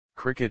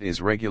Cricket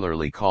is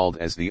regularly called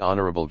as the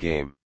honorable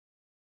game.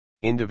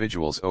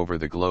 Individuals over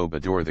the globe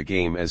adore the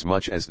game as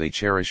much as they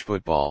cherish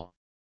football.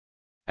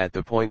 At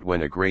the point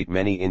when a great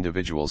many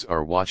individuals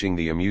are watching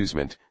the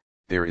amusement,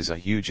 there is a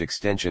huge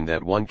extension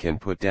that one can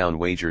put down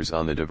wagers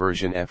on the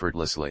diversion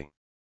effortlessly.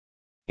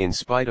 In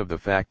spite of the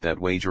fact that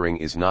wagering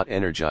is not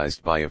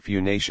energized by a few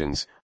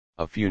nations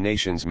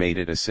made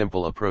it a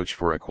simple approach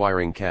for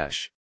acquiring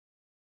cash.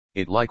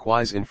 It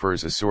likewise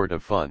infers a sort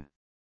of fun.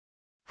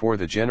 For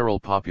the general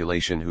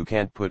population who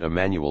can't put a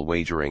manual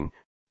wagering,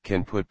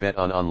 can put bet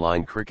on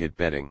online cricket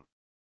betting.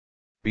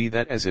 Be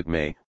that as it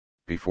may,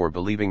 before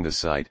believing the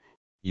site,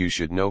 you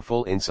should know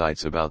full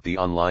insights about the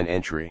online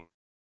entry.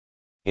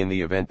 In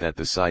the event that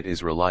the site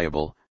is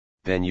reliable,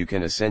 then you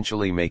can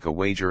essentially make a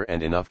wager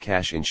and enough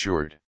cash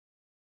insured.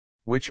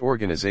 Which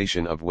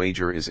organization of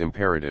wager is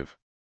imperative?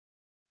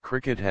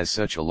 Cricket has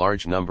such a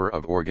large number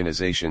of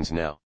organizations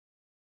now.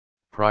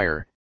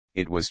 Prior,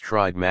 it was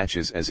tried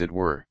matches as it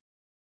were.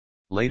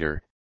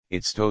 Later,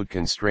 it stowed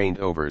constrained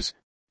overs,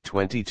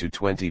 20 to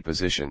 20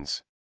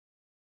 positions.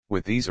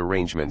 With these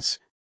arrangements,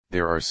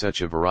 there are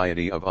such a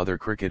variety of other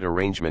cricket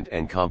arrangement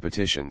and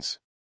competitions.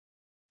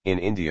 In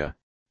India,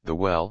 the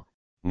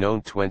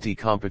well-known 20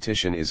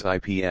 competition is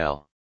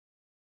IPL.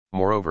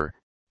 Moreover,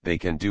 they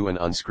can do an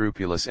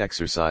unscrupulous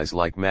exercise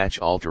like match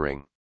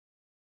altering.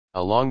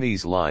 Along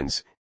these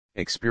lines,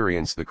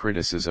 experience the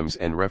criticisms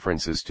and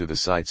references to the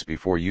sites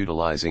before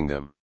utilizing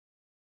them.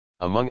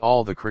 Among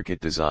all the cricket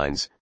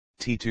designs,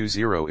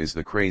 T20 is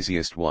the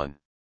craziest one.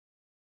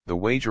 The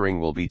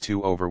wagering will be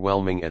too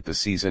overwhelming at the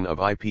season of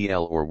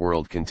IPL or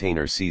World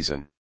Container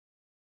season.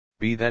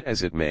 Be that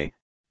as it may,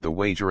 the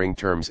wagering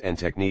terms and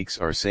techniques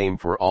are same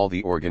for all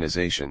the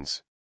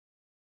organizations.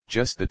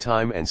 Just the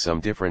time and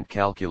some different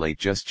calculate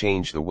just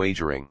change the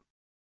wagering.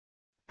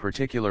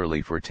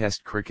 Particularly for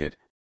Test cricket,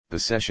 the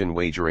session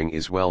wagering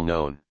is well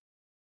known.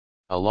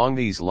 Along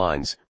these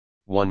lines,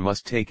 one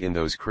must take in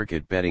those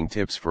cricket betting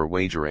tips for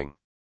wagering.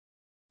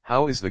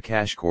 How is the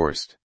cash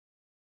coursed?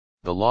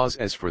 The laws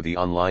as for the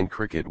online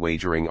cricket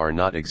wagering are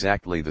not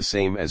exactly the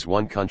same as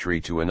one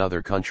country to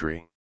another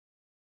country.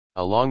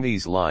 Along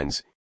these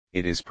lines,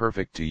 it is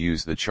perfect to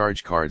use the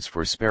charge cards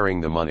for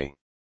sparing the money.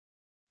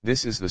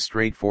 This is the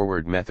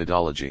straightforward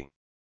methodology.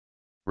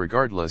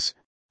 Regardless,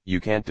 you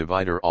can't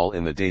divide all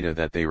in the data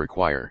that they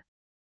require.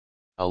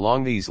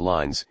 Along these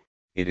lines,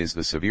 it is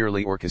the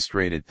severely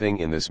orchestrated thing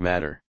in this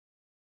matter.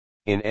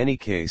 In any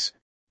case,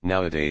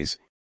 nowadays,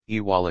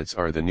 e-wallets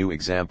are the new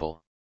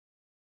example.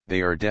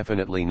 They are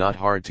definitely not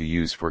hard to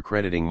use for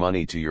crediting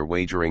money to your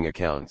wagering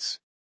accounts.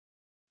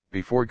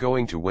 Before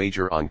going to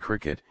wager on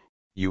cricket,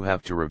 you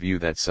have to review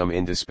that some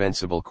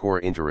indispensable core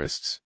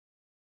interests.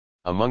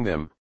 Among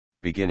them,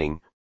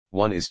 beginning,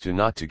 one is to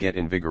not to get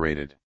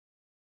invigorated.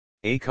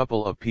 A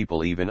couple of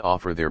people even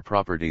offer their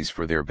properties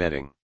for their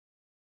betting.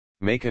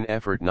 Make an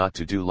effort not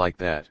to do like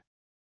that.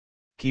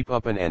 Keep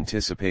up an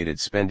anticipated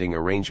spending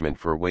arrangement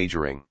for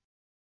wagering.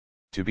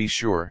 To be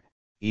sure,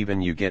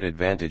 even you get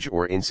advantage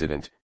or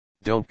incident,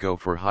 don't go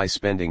for high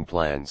spending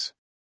plans.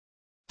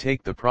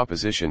 Take the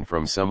proposition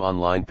from some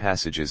online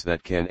passages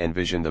that can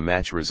envision the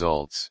match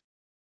results.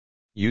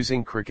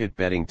 Using cricket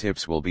betting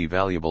tips will be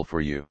valuable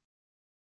for you.